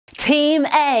Team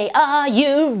A, are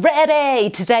you ready?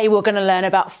 Today we're going to learn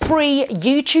about free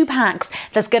YouTube hacks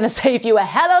that's going to save you a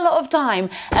hell of a lot of time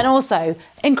and also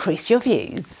increase your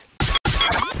views.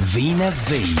 Veena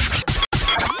V.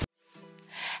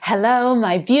 Hello,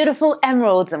 my beautiful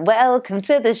emeralds, and welcome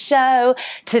to the show.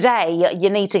 Today, you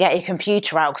need to get your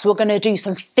computer out because we're going to do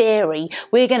some theory.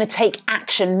 We're going to take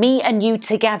action, me and you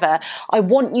together. I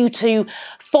want you to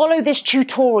follow this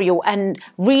tutorial and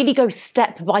really go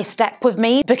step by step with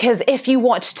me, because if you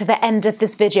watch to the end of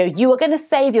this video, you are going to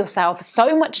save yourself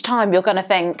so much time. You're going to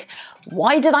think,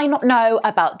 why did I not know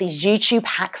about these YouTube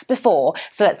hacks before?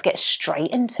 So let's get straight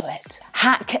into it.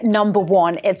 Hack number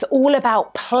one, it's all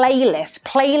about playlists.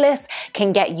 Playlists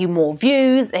can get you more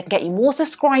views, they can get you more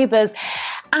subscribers,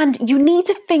 and you need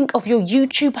to think of your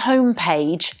YouTube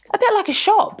homepage a bit like a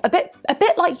shop, a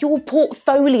bit like your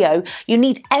portfolio. You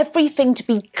need everything to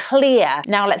be clear.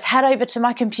 Now let's head over to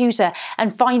my computer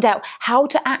and find out how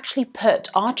to actually put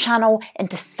our channel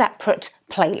into separate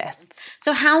playlists.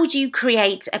 So how do you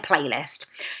create a playlist?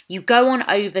 You go on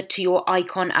over to your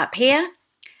icon up here,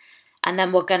 and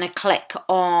then we're going to click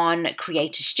on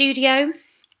Creator Studio.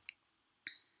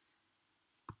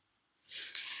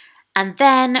 And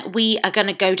then we are going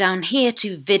to go down here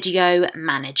to Video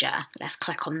Manager. Let's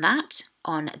click on that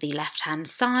on the left-hand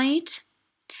side.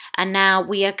 And now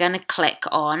we are going to click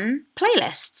on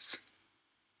Playlists.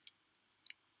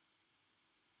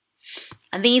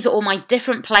 And these are all my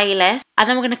different playlists. And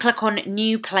then we're going to click on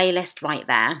New Playlist right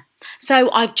there. So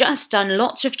I've just done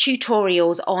lots of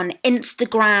tutorials on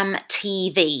Instagram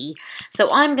TV.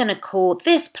 So I'm going to call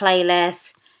this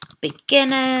playlist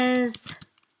Beginner's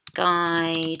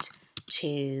Guide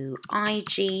to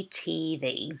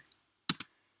IGTV,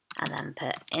 and then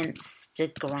put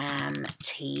Instagram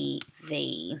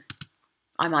TV.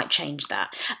 I might change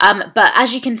that. But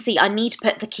as you can see, I need to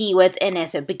put the keywords in here.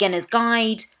 So Beginner's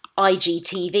Guide,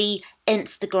 IGTV,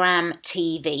 Instagram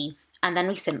TV, and then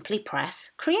we simply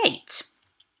press Create.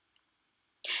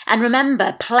 And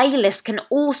remember, playlists can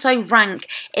also rank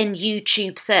in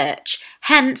YouTube search,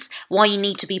 hence why you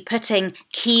need to be putting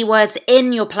keywords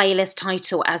in your playlist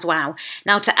title as well.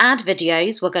 Now to add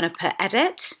videos, we're going to put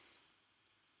Edit,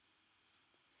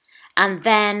 and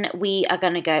then we are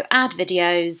going to go Add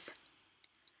Videos,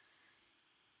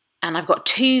 and I've got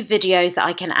 2 videos that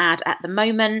I can add at the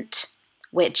moment,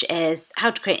 which is how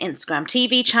to create Instagram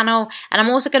TV channel. And I'm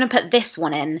also going to put this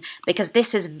one in because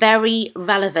this is very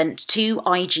relevant to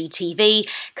IGTV,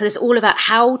 because it's all about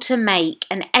how to make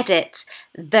and edit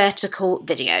vertical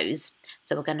videos.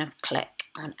 So we're going to click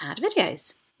on Add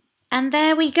Videos. And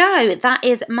there we go. That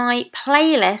is my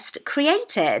playlist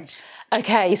created.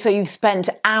 Okay, so you've spent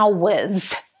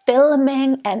hours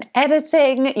filming and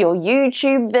editing your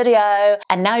YouTube video,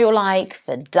 and now you're like,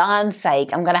 for darn's sake,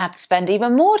 I'm gonna have to spend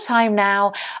even more time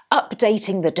now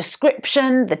updating the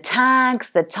description, the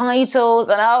tags, the titles,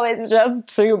 and oh, it's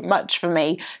just too much for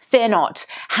me. Fear not.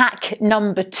 Hack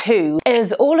number 2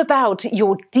 is all about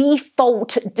your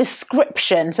default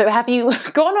description. So have you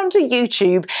gone onto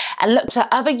YouTube and looked at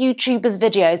other YouTubers'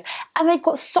 videos, and they've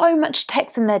got so much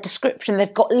text in their description,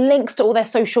 they've got links to all their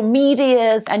social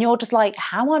medias, and you're just like,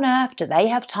 how on earth do they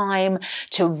have time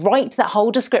to write that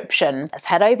whole description? Let's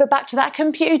head over back to that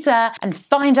computer and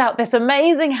find out this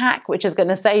amazing hack which is going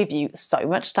to save you so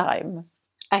much time.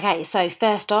 Okay, so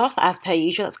first off, as per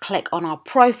usual, let's click on our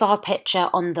profile picture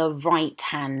on the right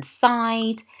hand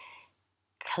side.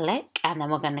 Click, and then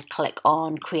we're going to click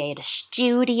on Creator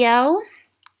Studio.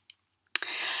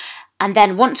 And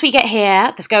then once we get here,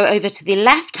 let's go over to the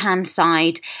left hand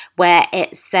side where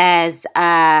it says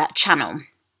Channel.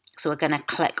 So we're going to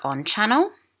click on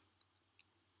Channel.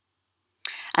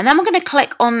 And then we're going to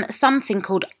click on something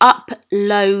called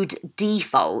Upload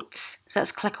Defaults. So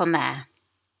let's click on there.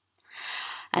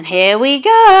 And here we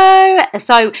go.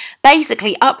 So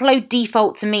basically, Upload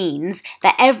Defaults means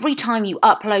that every time you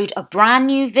upload a brand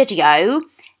new video,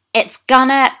 it's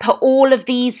gonna put all of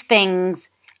these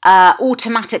things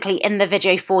automatically in the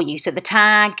video for you. So the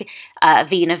tag,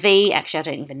 Veena V, actually I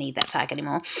don't even need that tag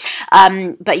anymore,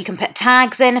 but you can put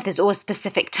tags in. If there's always a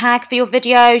specific tag for your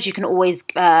videos, you can always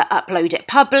upload it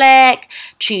public,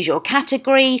 choose your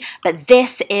category, but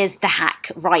this is the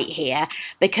hack right here,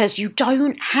 because you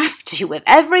don't have to, with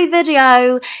every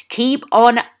video, keep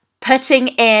on putting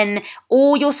in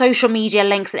all your social media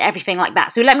links and everything like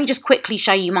that. So let me just quickly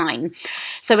show you mine.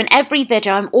 So in every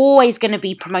video, I'm always going to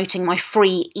be promoting my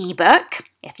free ebook.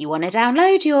 If you want to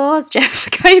download yours,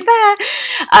 just go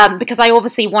there, because I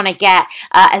obviously want to get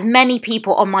as many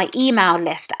people on my email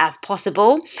list as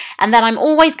possible. And then I'm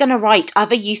always going to write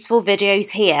other useful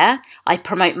videos here. I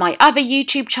promote my other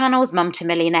YouTube channels, To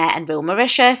Millionaire and Real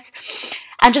Mauritius,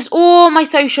 and just all my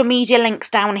social media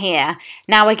links down here.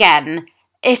 Now again,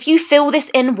 if you fill this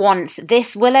in once,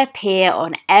 this will appear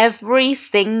on every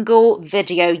single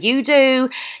video you do,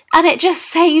 and it just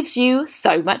saves you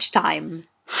so much time.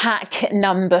 Hack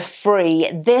number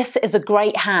 3. This is a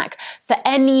great hack for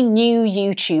any new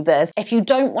YouTubers. If you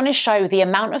don't want to show the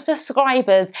amount of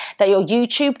subscribers that your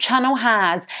YouTube channel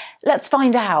has, let's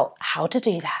find out how to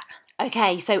do that.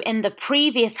 Okay, so in the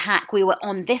previous hack, we were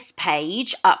on this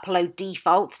page, upload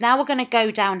defaults. Now we're going to go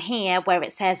down here where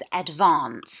it says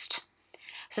advanced.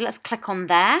 So let's click on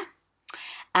there.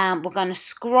 We're going to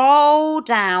scroll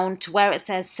down to where it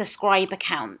says subscriber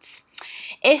counts.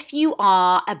 If you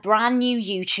are a brand new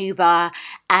YouTuber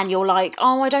and you're like,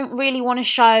 oh, I don't really want to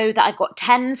show that I've got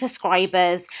 10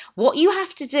 subscribers, what you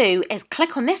have to do is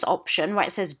click on this option where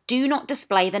it says do not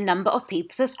display the number of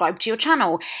people subscribed to your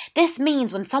channel. This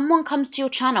means when someone comes to your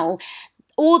channel,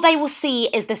 all they will see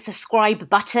is the subscribe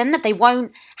button. They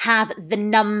won't have the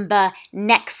number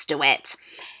next to it.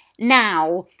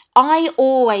 Now, I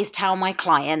always tell my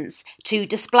clients to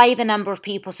display the number of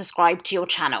people subscribed to your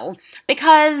channel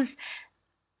because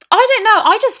I don't know,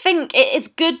 I just think it's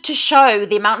good to show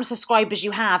the amount of subscribers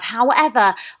you have.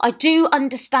 However, I do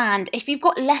understand if you've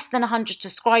got less than 100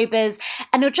 subscribers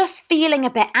and you're just feeling a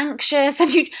bit anxious and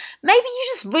maybe you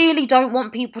just really don't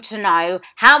want people to know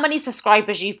how many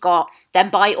subscribers you've got, then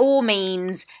by all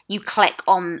means you click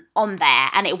on there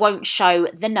and it won't show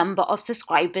the number of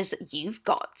subscribers you've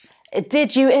got.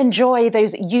 Did you enjoy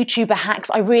those YouTuber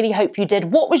hacks? I really hope you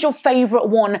did. What was your favourite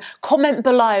one? Comment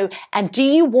below. And do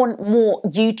you want more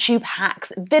YouTube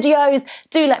hacks videos?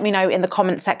 Do let me know in the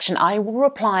comment section. I will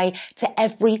reply to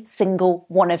every single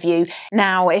one of you.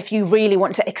 Now, if you really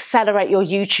want to accelerate your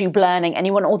YouTube learning and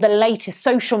you want all the latest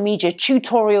social media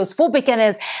tutorials for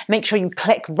beginners, make sure you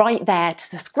click right there to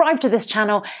subscribe to this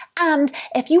channel. And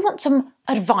if you want some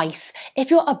advice,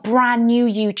 if you're a brand new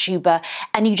YouTuber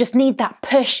and you just need that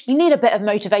push, you need a bit of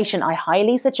motivation, I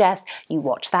highly suggest you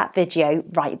watch that video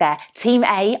right there. Team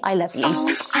A, I love you.